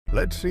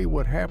Let's see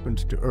what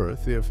happens to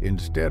Earth if,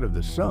 instead of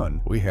the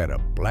sun, we had a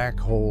black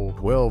hole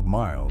 12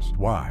 miles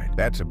wide.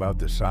 That's about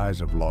the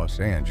size of Los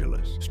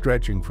Angeles,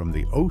 stretching from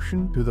the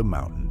ocean to the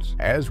mountains.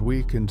 As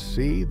we can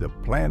see, the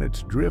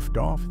planets drift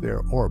off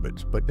their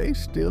orbits, but they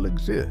still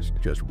exist,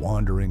 just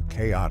wandering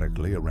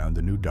chaotically around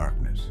the new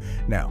darkness.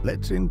 Now,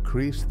 let's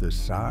increase the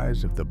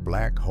size of the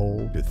black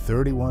hole to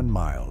 31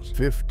 miles,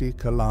 50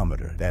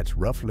 kilometers. That's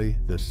roughly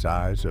the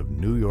size of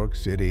New York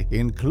City,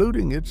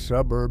 including its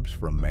suburbs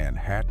from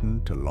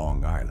Manhattan to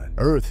Long Island.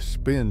 Earth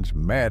spins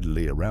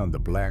madly around the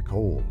black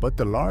hole, but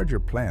the larger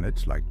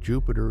planets like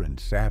Jupiter and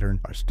Saturn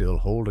are still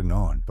holding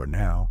on. For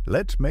now,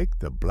 let's make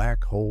the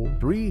black hole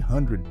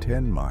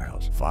 310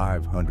 miles,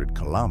 500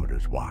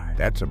 kilometers wide.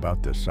 That's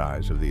about the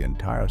size of the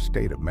entire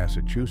state of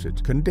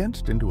Massachusetts,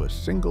 condensed into a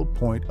single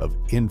point of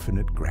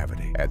infinite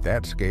gravity. At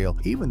that scale,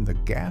 even the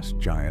gas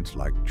giants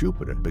like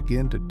Jupiter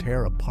begin to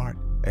tear apart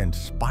and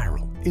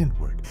spiral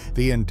inward.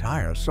 The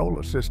entire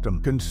solar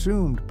system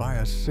consumed by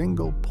a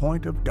single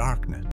point of darkness.